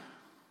begins to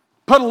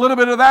put a little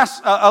bit of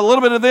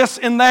this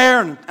in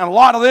there and a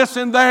lot of this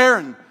in there,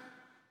 and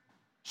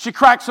she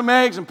cracks some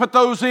eggs and put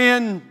those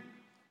in,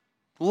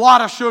 a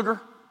lot of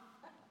sugar.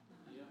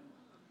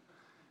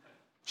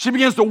 She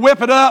begins to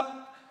whip it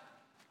up.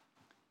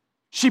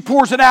 She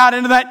pours it out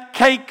into that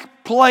cake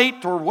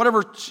plate or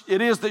whatever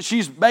it is that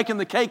she's baking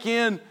the cake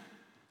in.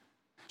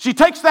 She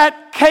takes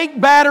that cake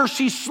batter,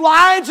 she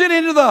slides it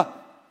into the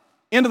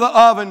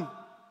oven.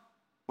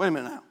 Wait a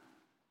minute now.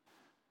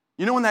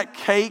 You know when that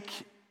cake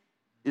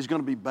is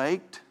going to be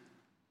baked?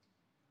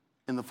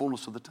 In the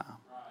fullness of the time.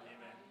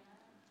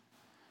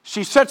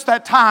 She sets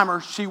that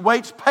timer. She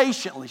waits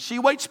patiently. She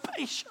waits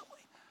patiently.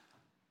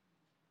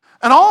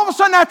 And all of a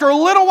sudden, after a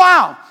little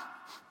while,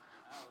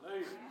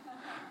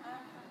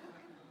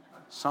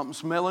 something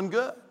smelling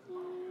good.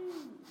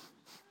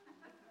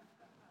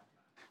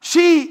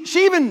 She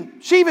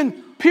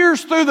even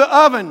peers through the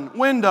oven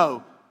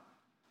window,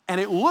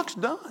 and it looks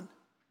done.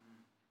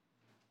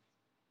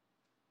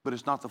 But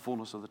it's not the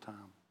fullness of the time.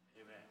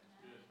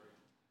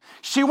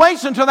 She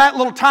waits until that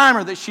little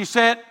timer that she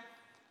set,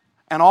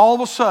 and all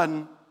of a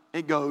sudden,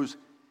 it goes,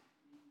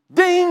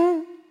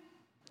 ding!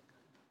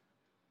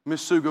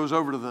 Miss Sue goes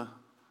over to the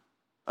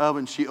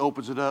oven, she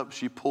opens it up,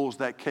 she pulls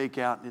that cake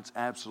out, and it's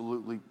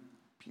absolutely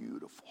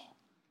beautiful.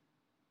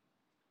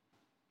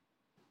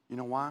 You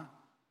know why?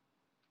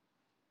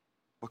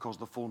 Because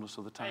the fullness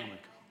of the time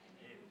had come.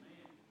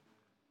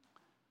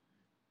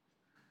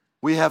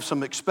 We have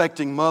some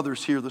expecting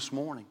mothers here this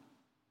morning.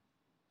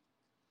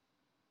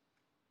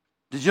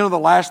 Did you know the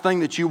last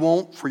thing that you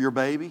want for your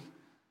baby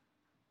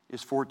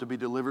is for it to be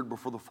delivered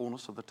before the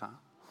fullness of the time?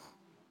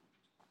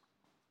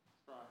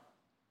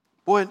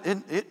 Boy,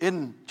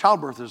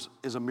 childbirth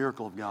is a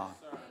miracle of God.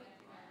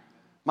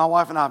 My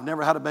wife and I have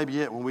never had a baby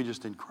yet when we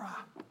just didn't cry.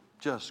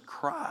 Just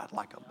cried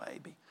like a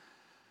baby.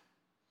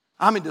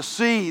 I mean, to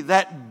see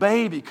that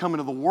baby come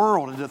into the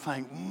world and to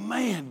think,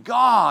 man,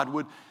 God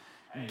would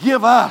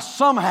give us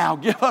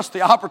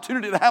the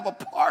opportunity to have a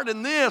part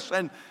in this.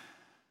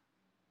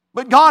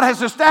 But God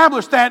has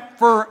established that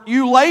for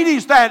you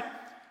ladies that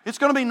it's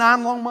going to be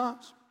 9 long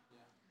months.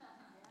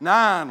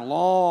 9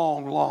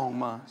 long, long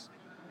months.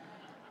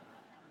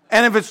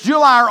 And if it's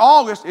July or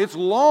August, it's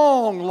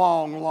long,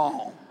 long,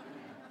 long.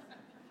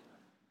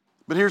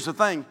 But here's the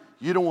thing.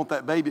 You don't want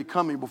that baby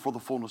coming before the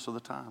fullness of the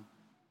time.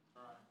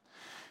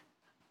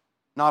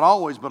 Not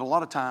always, but a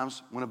lot of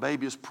times when a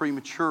baby is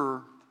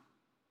premature,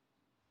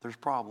 there's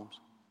problems.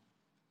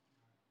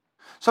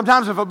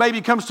 Sometimes if a baby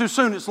comes too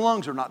soon, its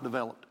lungs are not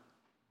developed.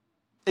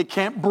 It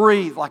can't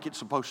breathe like it's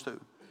supposed to.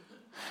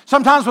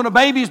 Sometimes when a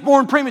baby is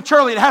born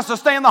prematurely, it has to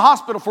stay in the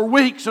hospital for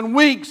weeks and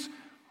weeks.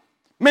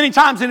 Many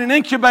times in an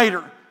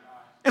incubator.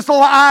 Its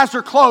little eyes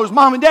are closed.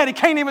 Mom and Daddy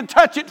can't even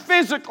touch it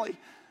physically.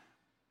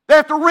 They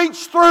have to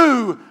reach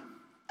through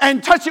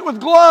and touch it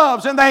with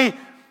gloves, and they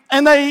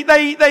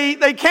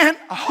can't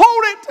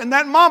hold it, and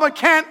that mama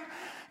can't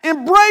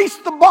embrace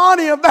the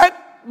body of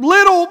that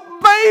little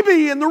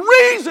baby. And the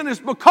reason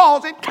is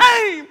because it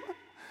came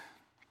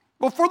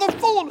before the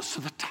fullness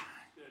of the time.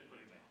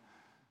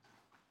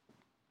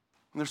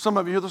 And there's some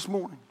of you here this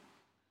morning.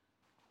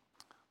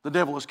 The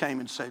devil has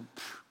came and said,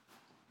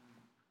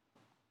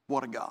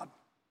 what a God.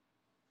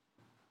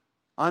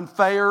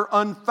 Unfair,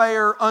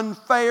 unfair,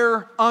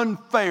 unfair,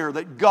 unfair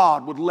that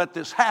God would let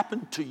this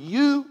happen to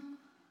you.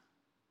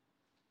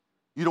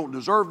 You don't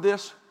deserve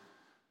this.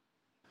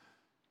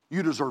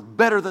 You deserve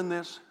better than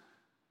this.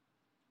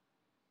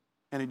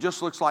 And it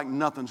just looks like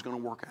nothing's going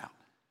to work out.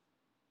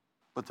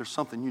 But there's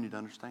something you need to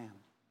understand.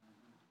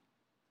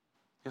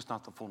 It's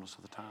not the fullness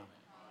of the time.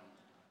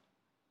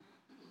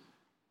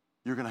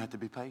 You're going to have to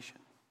be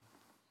patient.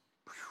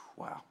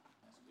 Wow.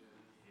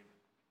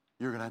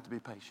 You're going to have to be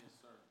patient.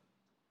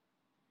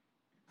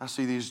 I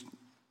see these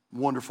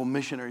wonderful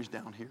missionaries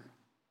down here.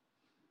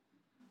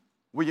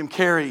 William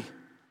Carey,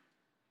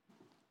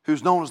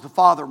 who's known as the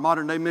father of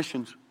modern day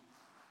missions.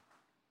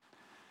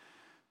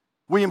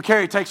 William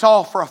Carey takes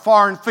off for a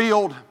foreign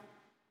field,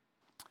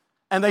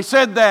 and they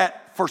said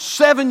that for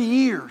 7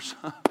 years,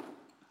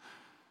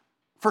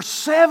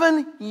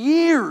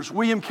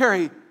 William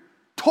Carey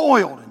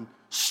toiled and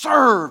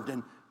served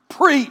and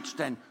preached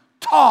and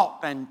taught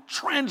and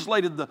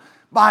translated the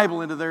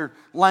Bible into their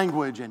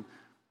language and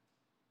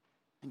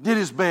did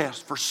his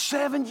best. For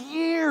 7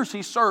 years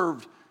he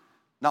served.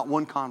 Not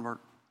one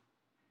convert.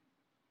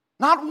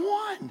 Not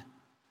one.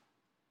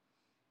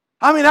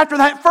 I mean, after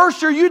that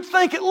first year, you'd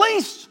think at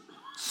least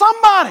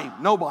somebody.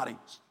 Nobody.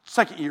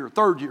 Second year,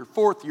 third year,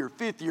 fourth year,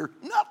 fifth year,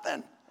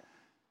 nothing.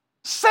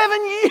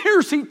 7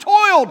 years he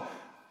toiled.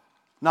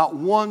 Not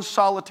one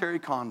solitary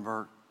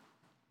convert.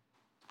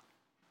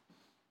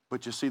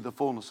 But you see, the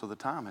fullness of the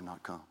time had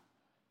not come.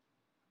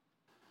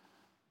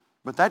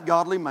 But that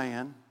godly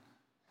man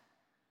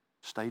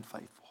stayed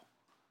faithful.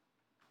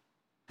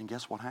 And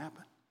guess what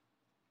happened?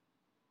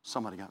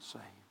 Somebody got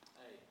saved.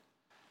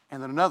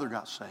 And then another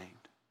got saved.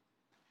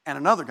 And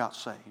another got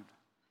saved.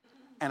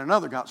 And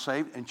another got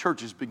saved. And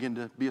churches began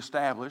to be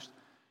established.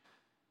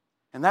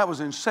 And that was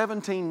in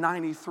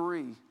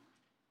 1793.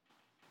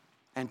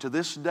 And to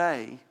this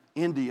day,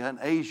 India and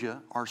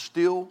Asia are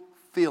still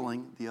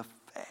feeling the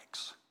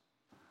effects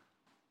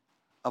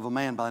of a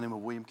man by the name of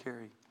William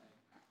Carey.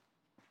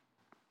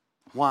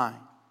 Why?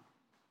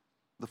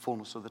 The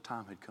fullness of the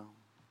time had come.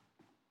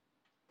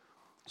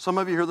 Some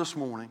of you here this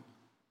morning,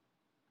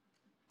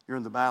 you're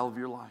in the battle of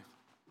your life.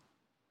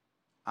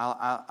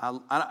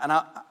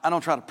 I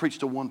don't try to preach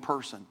to one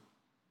person,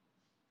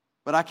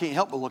 but I can't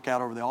help but look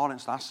out over the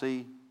audience. I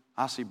see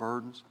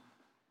burdens.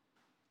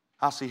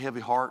 I see heavy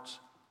hearts.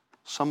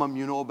 Some of them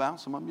you know about,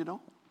 some of them you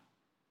don't.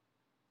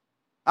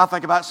 I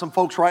think about some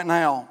folks right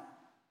now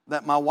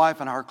that my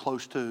wife and I are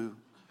close to.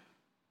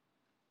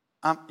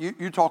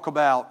 You talk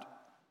about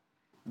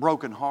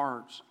broken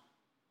hearts.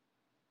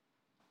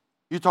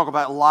 You talk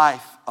about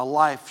a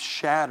life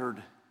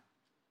shattered,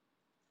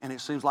 and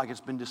it seems like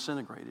it's been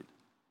disintegrated.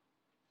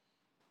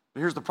 But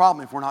here's the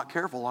problem. If we're not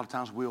careful, a lot of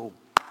times we'll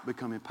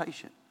become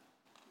impatient.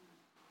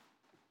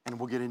 And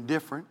we'll get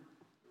indifferent.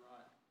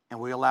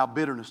 And we allow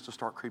bitterness to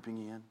start creeping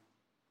in.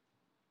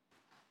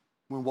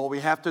 When what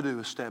we have to do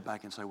is step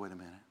back and say, wait a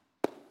minute.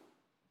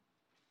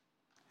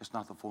 It's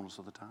not the fullness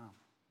of the time.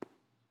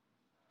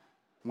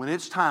 When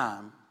it's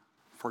time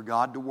for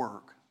God to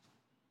work,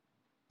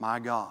 my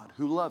God,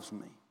 who loves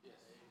me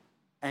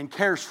and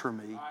cares for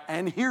me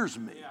and hears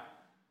me,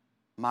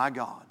 my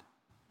God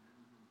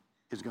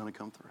is going to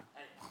come through.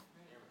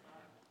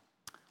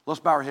 Let's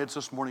bow our heads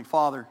this morning.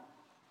 Father,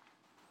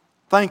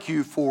 thank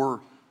you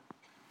for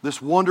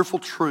this wonderful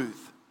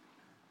truth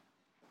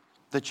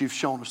that you've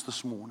shown us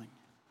this morning.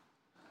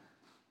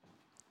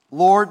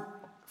 Lord,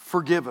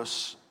 forgive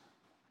us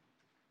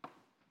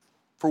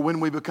for when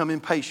we become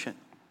impatient.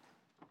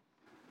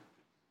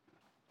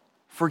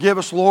 Forgive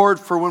us, Lord,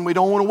 for when we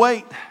don't want to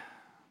wait.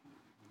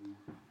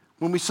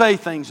 When we say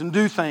things and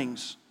do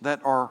things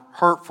that are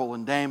hurtful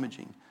and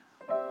damaging.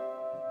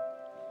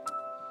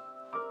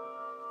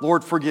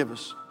 Lord, forgive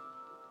us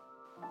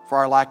for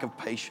our lack of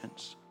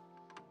patience.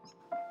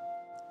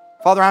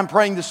 Father, I'm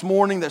praying this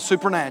morning that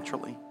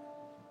supernaturally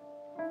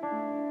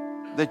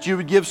that you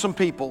would give some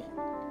people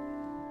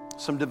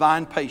some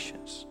divine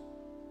patience.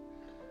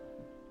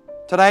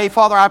 Today,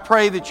 Father, I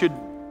pray that you'd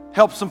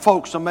help some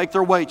folks to make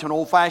their way to an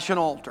old-fashioned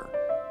altar.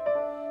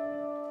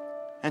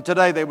 And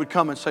today they would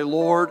come and say,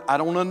 Lord, I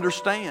don't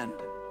understand.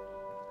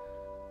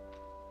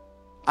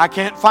 I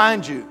can't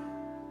find you.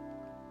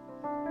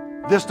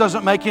 This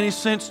doesn't make any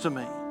sense to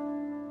me.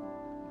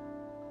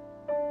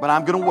 But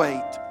I'm going to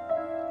wait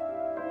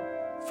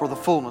for the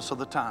fullness of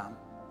the time.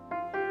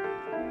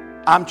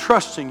 I'm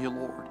trusting you,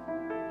 Lord.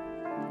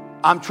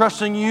 I'm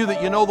trusting you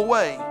that you know the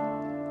way.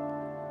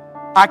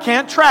 I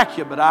can't track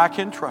you, but I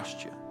can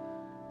trust you.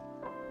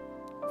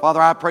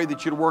 Father, I pray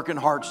that you'd work in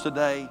hearts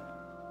today.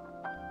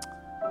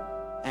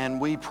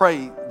 And we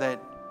pray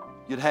that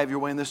you'd have your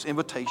way in this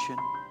invitation.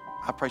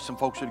 I pray some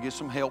folks would get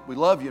some help. We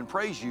love you and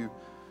praise you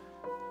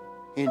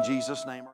in Jesus' name.